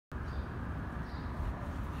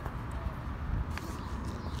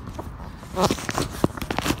Alright,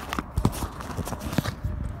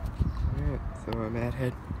 so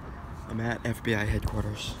I'm at FBI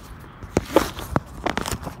headquarters.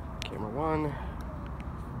 Camera 1.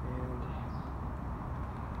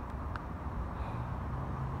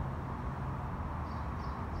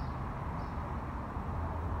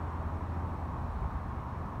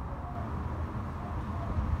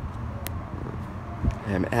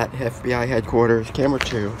 I'm at FBI headquarters. Camera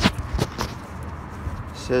 2.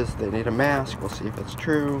 Says they need a mask. We'll see if it's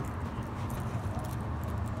true.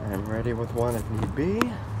 I'm ready with one if need be.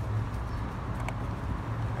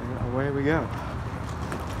 And away we go.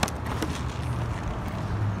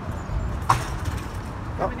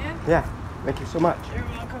 Oh, yeah. Thank you so much. You're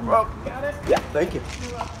welcome. Well, Got it? yeah, thank you.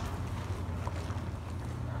 You're welcome.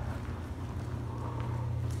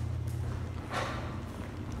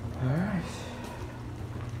 Alright.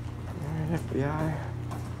 Alright, FBI.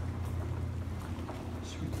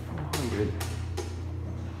 Suite 400.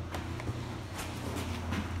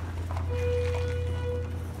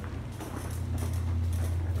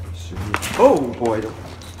 Oh boy, don't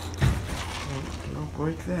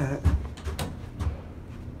break that.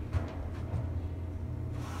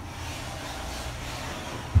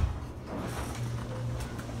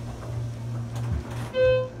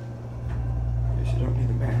 Guess you don't need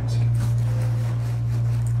a mask.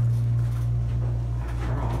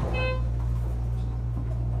 After all.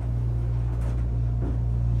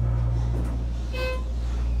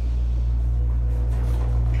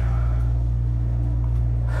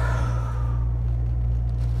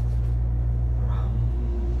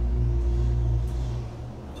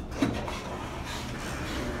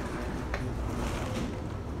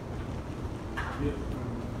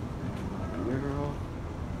 Bureau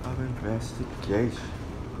of Investigation.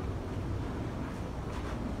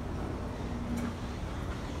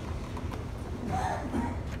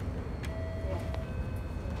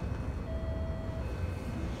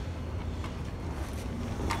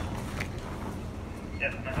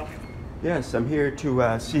 Yes, can I help you? Yes, I'm here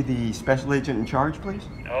to see the special agent in charge, please.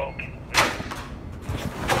 Okay.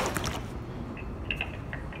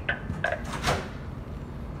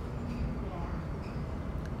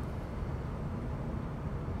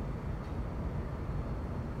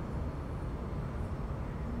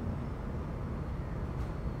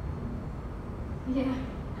 Yeah. Another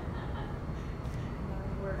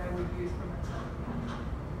word I would use for myself.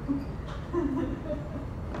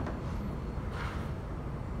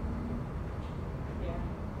 Yeah. Yeah.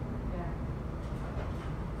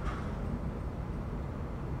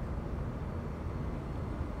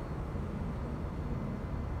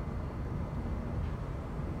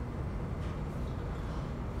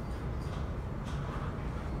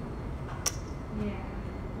 Yeah.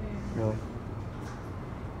 Really?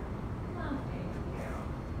 Oh, thank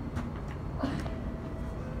you.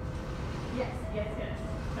 Yes, yes, yes.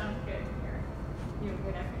 Sounds good. Here. You have a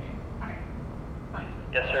good afternoon. All right. Bye.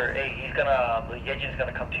 Yes, sir. Hey, the agent's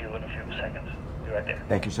gonna come to you in a few seconds. Be right there.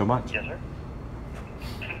 Thank you so much. Yes, sir.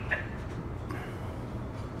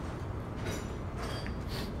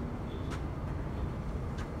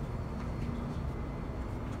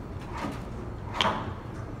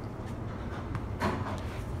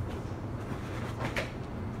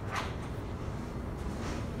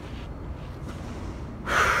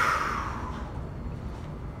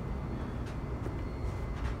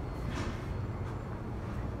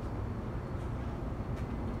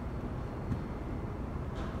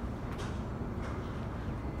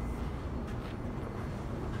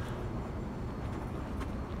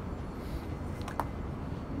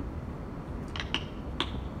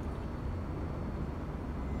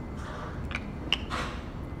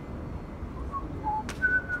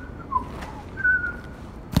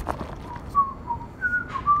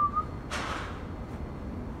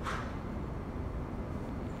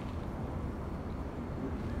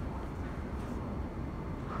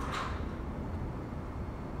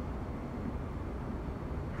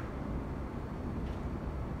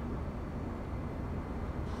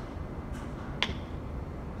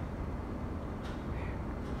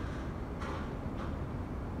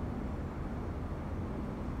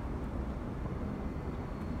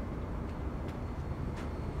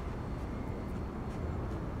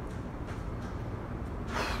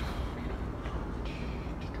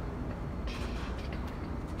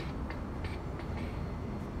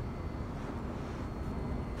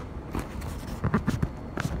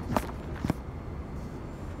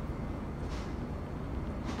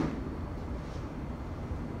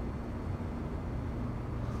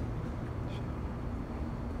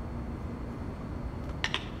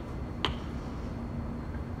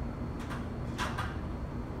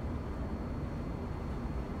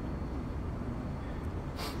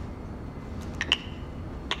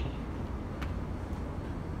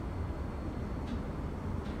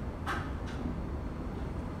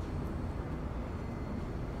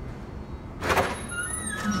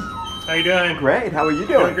 How you doing? Great. How are you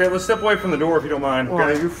Doing doing? great. Let's step away from the door if you don't mind. Why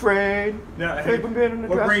Okay? are you afraid? No, Afraid of being in the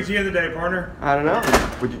what dress? brings you in today, partner? I don't know.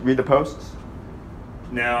 Would you read the posts?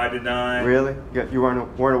 No, I did not. Really? You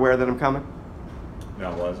weren't aware that I'm coming?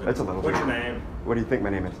 No, I wasn't. That's a little What's bit. your name? What do you think my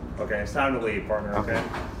name is? Okay, it's time to leave, partner. Okay.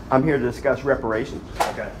 I'm here to discuss reparations.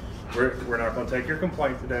 Okay. We're not going to take your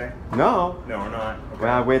complaint today. No. No, we're not. Okay.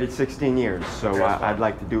 Well, I waited 16 years, so Okay, that's fine. I'd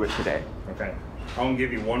like to do it today. Okay. I'm going to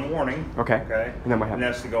give you one warning. Okay. Okay. And then what happens?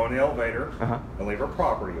 And that's to go in the elevator Uh-huh. and leave our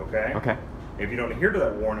property. Okay. Okay. If you don't adhere to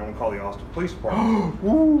that warning, I'm going to call the Austin Police Department.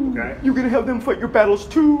 Ooh, Okay. You're gonna help them fight your battles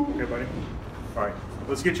too. Okay, buddy. All right.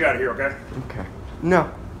 Let's get you out of here. Okay. Okay. No,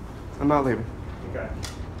 I'm not leaving. Okay.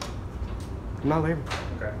 I'm not leaving.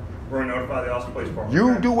 Okay. We're going to notify the Austin Police Department.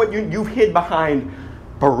 You okay? do what you've hid behind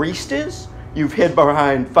baristas. You've hid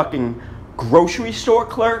behind fucking grocery store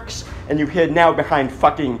clerks, and you've hid now behind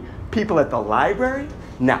fucking people at the library.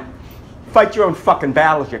 Now, fight your own fucking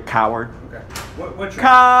battles, you coward. Okay. What's your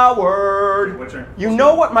Coward! What's your- You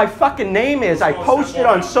know what my fucking name is. I Let's go posted step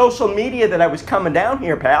on on social media that I was coming down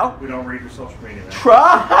here, pal. We don't read your social media, man.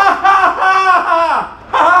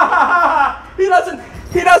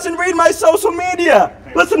 He doesn't read my social media.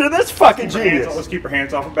 Listen to this fucking Let's genius. keep your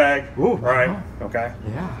hands off a bag. Ooh, All right. uh-huh. Okay.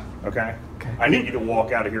 Yeah. Okay. Okay. I need you to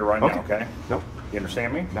walk out of here right now. Okay. Nope. You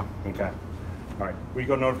understand me? No. Okay. All right. Will you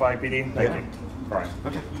go notify PD? Thank Yeah. you. All right.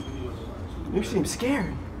 Okay. You seem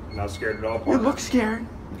scared. Not scared at all. You partner. look scared.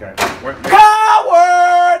 Okay. Where,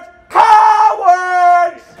 Cowards!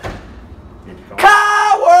 Cowards! need to calm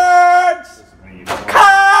Cowards! You need to calm-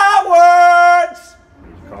 Cowards! you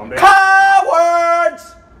need to calm down.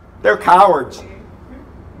 Cowards! They're cowards.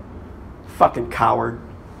 Fucking coward.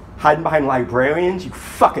 Hiding behind librarians, you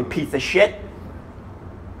fucking piece of shit.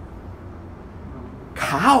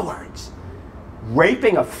 Cowards.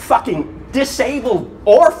 Raping a fucking disabled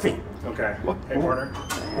orphan. Okay. What? Hey, partner.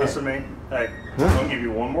 Listen to me. Hey, Huh? I'm going to give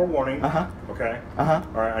you one more warning. Uh-huh. Okay. Uh-huh.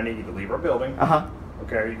 All right. I need you to leave our building. Uh-huh.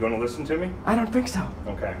 Okay. Are you going to listen to me? I don't think so.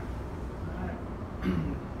 Okay. All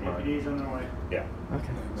right. DPD's on their way. Yeah.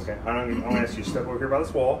 Okay. Okay. I'm going to ask you to step over here by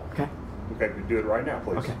this wall. Okay. Okay. Do it right now,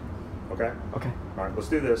 please. Okay. Okay. Okay. All right. Let's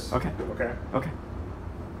do this. Okay. Okay. Okay.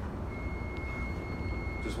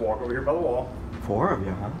 Just walk over here by the wall. 4 of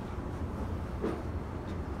you, huh?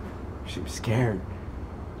 She was scared.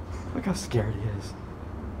 Look how scared he is.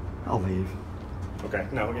 I'll leave. Okay.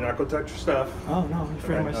 No, you're not going to touch your stuff. Oh no, you're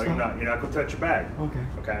afraid Okay? of my No, stuff. you're not. You're not going to touch your bag. Okay.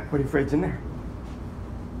 Okay. What are you afraid's in there?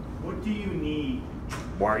 What do you need?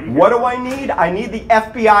 Why are you? What do I need? I need the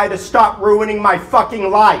FBI to stop ruining my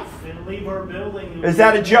fucking life. Then leave our building. Is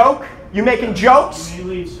that a joke? You making jokes? You may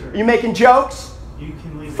leave, sir. You making jokes? You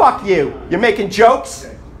can leave. Fuck you. You're making jokes?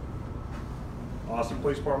 Okay. Austin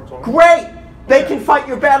Police Department's on. Great! They can fight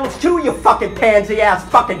your battles too, you fucking pansy ass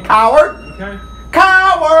fucking coward! Okay.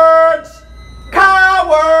 Cowards!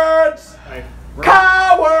 Cowards! Hey.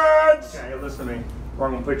 Cowards! Okay. Listen to me. We're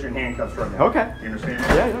going to put you in handcuffs right now. Okay. You understand?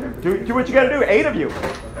 Yeah, yeah. Do what you gotta do. 8 of you.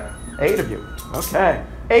 Okay. 8 of you. Okay.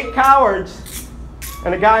 8 cowards.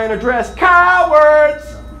 And a guy in a dress. Cowards!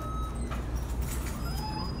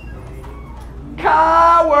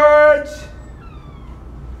 Cowards!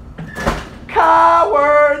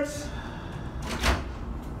 Cowards!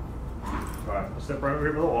 All right. Let's step right over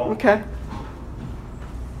here by the wall. Okay.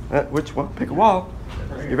 Which one? Pick a wall.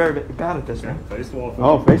 You're very bad at this, Okay. man. Face the wall.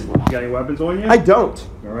 Oh, face the wall. You got any weapons on you? I don't.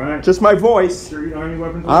 All right. Just my voice. Sure you don't have any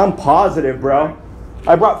weapons on I'm positive, bro.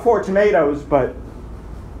 I brought 4 tomatoes, but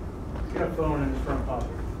He's got a phone in his front pocket.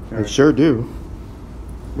 I sure do.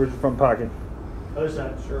 Where's your front pocket? Other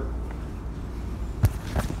side, sure.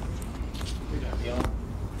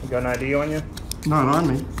 You got an ID on you? Not on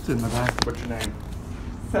me. It's in my bag. What's your name?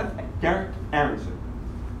 Derek Aronson.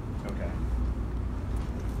 Okay.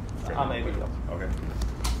 I'm Amy. Okay.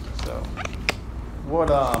 So, what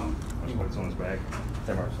That's what's on his bag.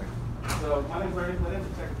 Hey, Marcy. So, my name's Brady Flynn,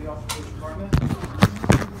 Detective the Office Police Department.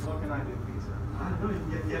 What can I do for you, sir? I don't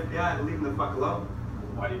know. The FBI, leave them the fuck alone.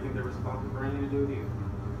 Why do you think they're responsible for anything to do with you?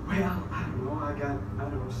 Well, I don't know. I got,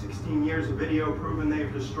 16 years of video proving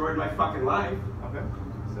they've destroyed my fucking life. Okay.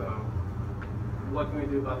 So, what can we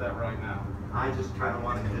do about that right now? I just kind of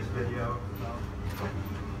wanted this video.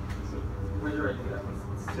 So, where's your ID?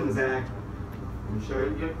 It's in the bag. Let me show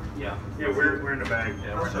you. Yeah. Yeah, we're in the bag.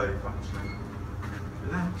 Yeah, I'll we're show you.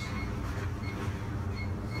 Relax.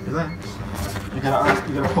 Relax. You're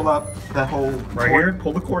gonna pull up that whole Right cord, here?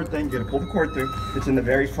 Pull the cord thing. You're gonna pull the cord through. It's in the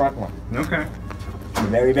very front one. Okay. The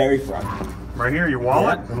very, very front. Right here, your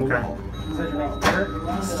wallet? Yeah, in the Okay. wallet. Is that your name,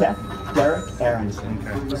 Derek? Seth Derek Aronson.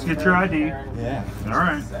 Okay. Let's get your ID. Yeah. All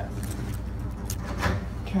right.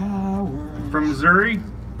 Coward. From Missouri?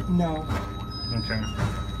 No. Okay.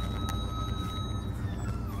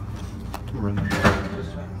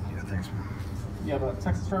 Yeah, thanks, man. You have a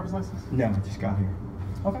Texas driver's license? No, I just got here.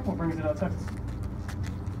 Okay, what brings you to Texas?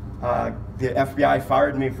 The FBI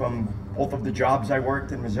fired me from both of the jobs I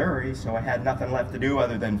worked in Missouri, so I had nothing left to do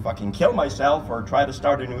other than fucking kill myself or try to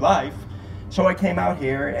start a new life. So I came out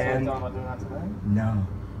here and... So you thought about doing that today? No.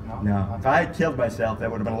 No? No. If I had killed myself, that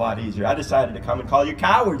would have been a lot easier. I decided to come and call you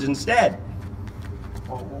cowards instead.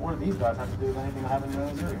 Well, what do these guys have to do with anything that happened in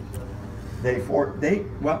Missouri?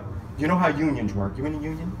 Well, you know how unions work. You in a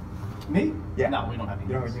union? Me? Yeah. No, we don't have You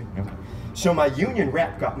know unions. what I mean? Okay. So my union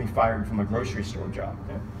rep got me fired from a grocery store job.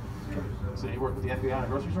 Okay. So you work with the FBI in a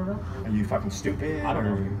grocery store job? Are you fucking stupid? I don't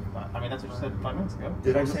or- know. I mean, that's what you said 5 minutes ago.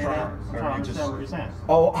 Did I I'm just say trying that? to- I'm Or trying to you understand just- what you're saying.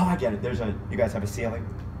 Oh, you get it. You guys have a ceiling?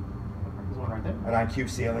 There's one right there. An IQ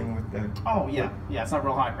ceiling with the... Oh, yeah. Yeah, it's not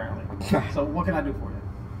real high, apparently. So what can I do for you?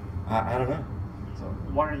 I don't know. So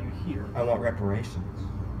why are you here? I want reparations.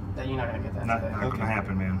 That you're not going to get that Not today. gonna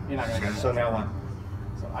happen, man. You're not gonna get So now what?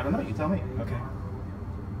 So I don't know. You tell me. Okay.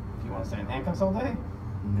 Do you want to stay in handcuffs all day?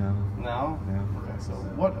 No. No? No. Okay, so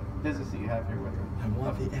what business do you have here with you? I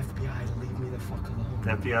want the FBI to leave me the fuck alone.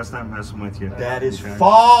 The FBI's not messing with you. That is Okay?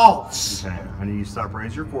 false! Okay. I need you to stop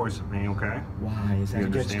raising your voice at me, okay? Why? Is that You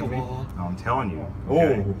against the understand me? law? No, I'm telling you.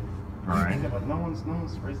 Okay? Oh. All right. Yeah, but no one's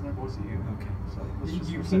raising their voice at you. Okay. So let's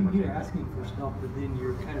just You're reciprocate. asking for stuff, but then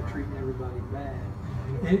you're kind of treating everybody bad.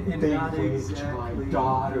 And They not raped exactly. my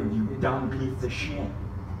daughter, you and dumb not- piece of shit.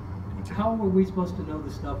 How are we supposed to know the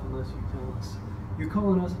stuff unless you tell us? You're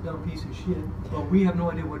calling us a dumb piece of shit, but we have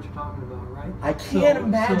no idea what you're talking about, right? I can't So-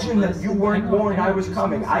 imagine so that let's- you weren't hang on, warned hang I on, was just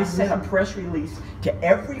coming. listen, I sent a listen. press release to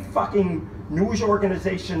every fucking news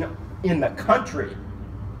organization in the country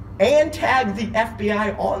and tagged the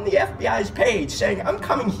FBI on the FBI's page saying, I'm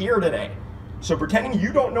coming here today. So pretending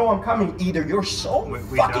you don't know I'm coming, either you're so We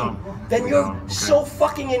fucking, don't. then We you're don't. Okay. so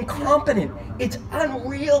fucking incompetent. It's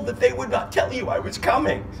unreal that they would not tell you I was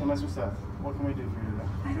coming. So, Mr. Seth, what can we do for you today?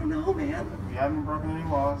 I don't know, man. We haven't broken any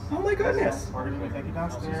laws. Oh my goodness. We're going to take you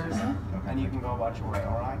downstairs, and you can go about your way,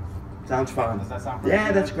 all right? Sounds fun. Does that sound pretty Yeah,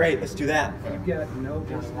 good? that's great. Let's do that. You've got no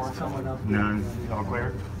business coming up. None. All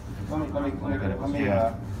clear? Let me get it. Let me,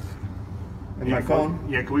 Yeah. And my phone?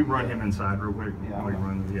 Yeah, can we run him inside real quick? Yeah. Like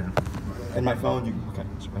run, yeah. And my phone, you okay,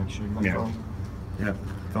 just make sure my Yeah. phone. Yeah.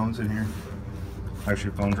 Phone's in here.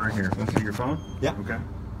 Actually, phone's right here. Let's see your phone? Yeah. Okay.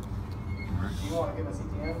 you want to give a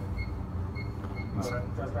CTM? What's that?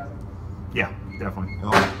 Trespassing? Yeah, definitely.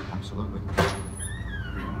 Oh, absolutely.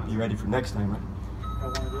 You ready for next time, right? I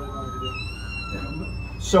want to do it, I want to do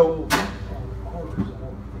it. So,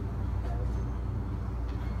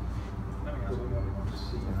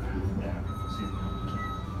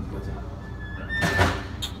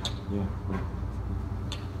 yeah.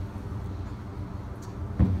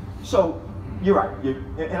 So, you're right.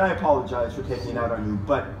 And I apologize for taking it out on you,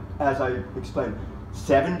 but as I explained,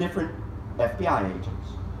 7 different FBI agents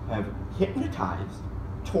have hypnotized,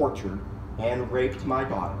 tortured, and raped my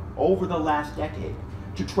daughter over the last decade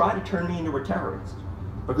to try to turn me into a terrorist.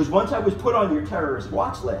 Because once I was put on your terrorist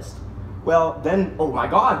watch list, well, then, oh my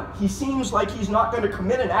God, he seems like he's not going to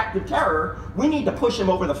commit an act of terror. We need to push him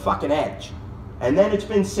over the fucking edge. And then it's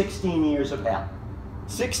been 16 years of hell.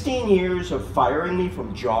 16 years of firing me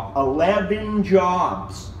from 11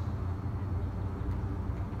 jobs.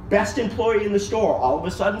 Best employee in the store, all of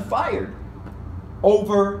a sudden fired.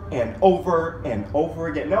 Over and over and over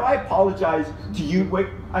again. Now, I apologize to you. Wait,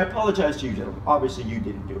 I apologize to you, gentlemen. Obviously, you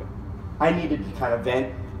didn't do it. I needed to kind of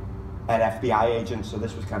vent at FBI agents, so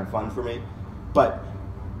this was kind of fun for me. But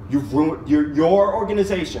you've ruined your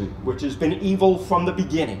organization, which has been evil from the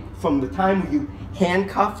beginning, from the time you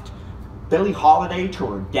handcuffed Billie Holiday to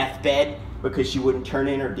her deathbed because she wouldn't turn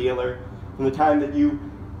in her dealer, from the time that you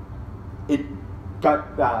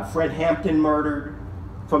got Fred Hampton murdered.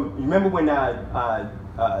 You remember when Marlon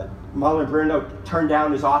Brando turned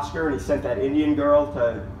down his Oscar and he sent that Indian girl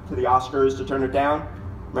to the Oscars to turn it down?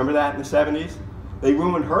 Remember that in the 70s? They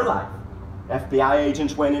ruined her life. FBI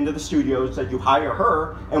agents went into the studio and said, you hire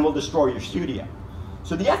her and we'll destroy your studio.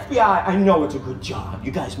 So the FBI, I know it's a good job.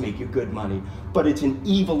 You guys make your good money. But it's an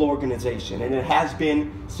evil organization. And it has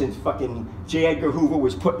been since fucking J. Edgar Hoover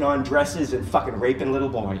was putting on dresses and fucking raping little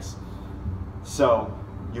boys. So,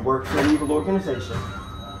 you work for an evil organization.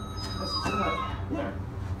 Yeah.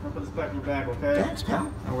 I'll put this back in your bag, okay? Thanks,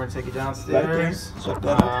 pal. And we're going to take you Right downstairs. there. Check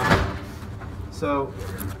that out. So,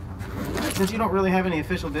 since you don't really have any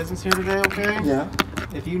official business here today, okay? Yeah.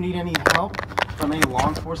 If you need any help from any law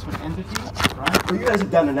enforcement entity, right? Well, you guys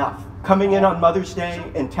have done enough. Coming in on Mother's Day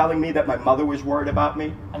and telling me that my mother was worried about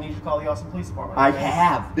me. I need you to call the Austin Police Department. I okay?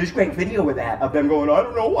 have. There's great video of that, of them going, I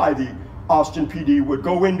don't know why the Austin PD would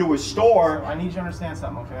go into a store. I need you to understand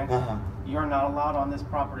something, okay? Uh-huh. You're not allowed on this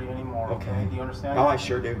property anymore. Okay. Do you understand? Oh, I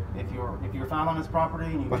sure do. If you're found on this property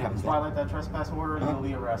and you What happens violate that trespass order, you'll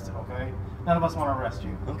be arrested. Okay. None of us want to arrest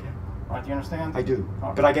you. Okay. All right. Do you understand? I do.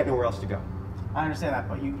 Okay. But I get nowhere else to go. I understand that,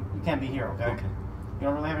 but you can't be here. Okay. Okay. You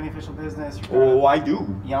don't really have any official business. You're Oh, I do.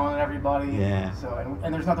 yelling at everybody. Yeah. So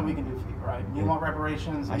and there's nothing we can do for you, right? You Yeah. want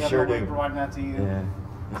reparations. I We have sure no way do. of providing that to you. Yeah.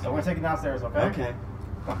 So we're gonna take you downstairs. Okay. Okay.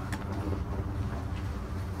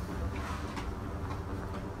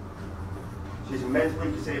 She's a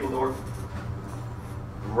mentally disabled orphan.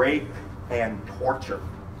 Rape and torture.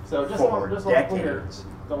 So just for so I'm clear, decades.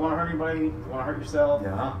 don't want to hurt anybody. Don't want to hurt yourself.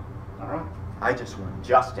 No. All right. I just want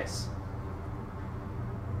justice.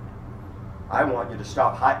 I want you to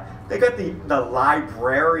stop They got the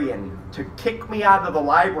librarian to kick me out of the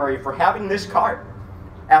library for having this card.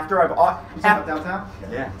 After I've... You talking about downtown?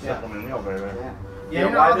 Yeah. Something in the elevator. Yeah. Yeah, You you're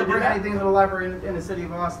know not why allowed they to do bring that? anything to the library in the city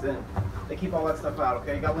of Austin. They keep all that stuff out,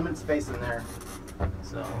 okay? You got limited space in there.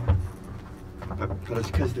 So. But it's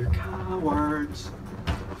because they're cowards.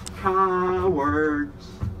 Cowards.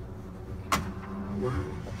 Cowards.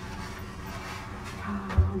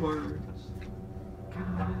 Cowards.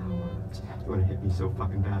 Cowards. You want to hit me so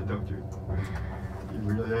fucking bad, don't you? You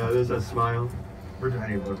really? Yeah, there's a smile. We're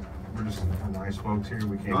just nice folks here.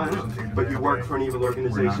 We can't I know. listen to you But today, you work okay? for an evil We're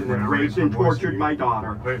organization not that gonna raped raise and our voice to tortured you. my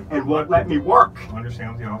daughter Wait, and won't let me work.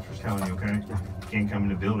 Understand what the officer's telling you, okay? You can't come in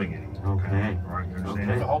the building anymore. Okay. All right, you understand?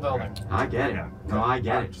 Okay. The whole building. I get it. Yeah. No, I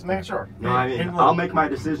get it. Just making sure. No, I mean, And I'll make my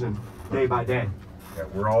decision day by day. Yeah,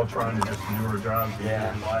 we're all trying to just do our jobs.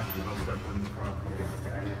 Yeah. In life, we don't step in the front.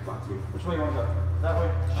 Which way you want to go? That way?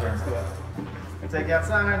 Sure. Let's do it. I'll take you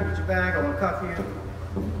outside, get your bag, I'm going to cuff you.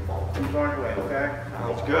 And you go on your way, okay?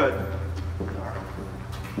 Sounds good.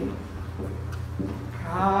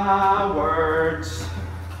 Cowards.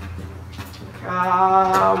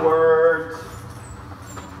 Cowards.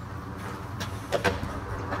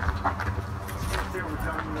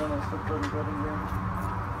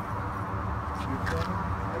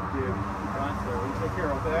 Take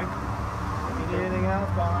care, okay? If you need anything else,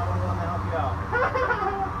 call 911 to help you out.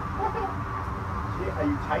 Are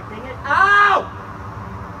you tightening it? Ow!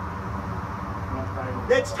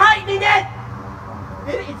 It's tightening it!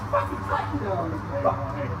 It's fucking tightening it on me.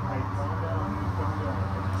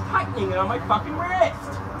 It's tightening it on my fucking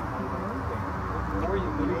wrist. The more you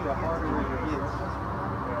move, the harder it gets.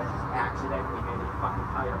 Accidentally made it fucking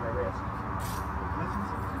tight on my wrist.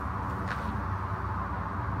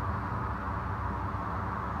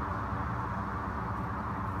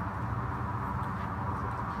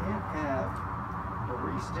 Can't have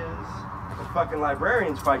baristas or fucking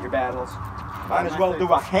librarians fight your battles. Might as well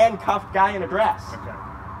do a handcuffed guy in a dress. Okay.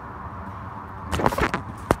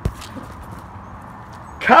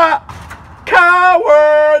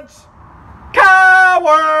 Cowards!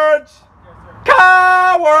 Cowards!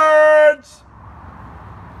 Cowards!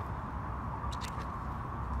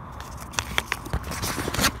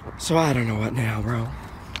 So I don't know what now, bro.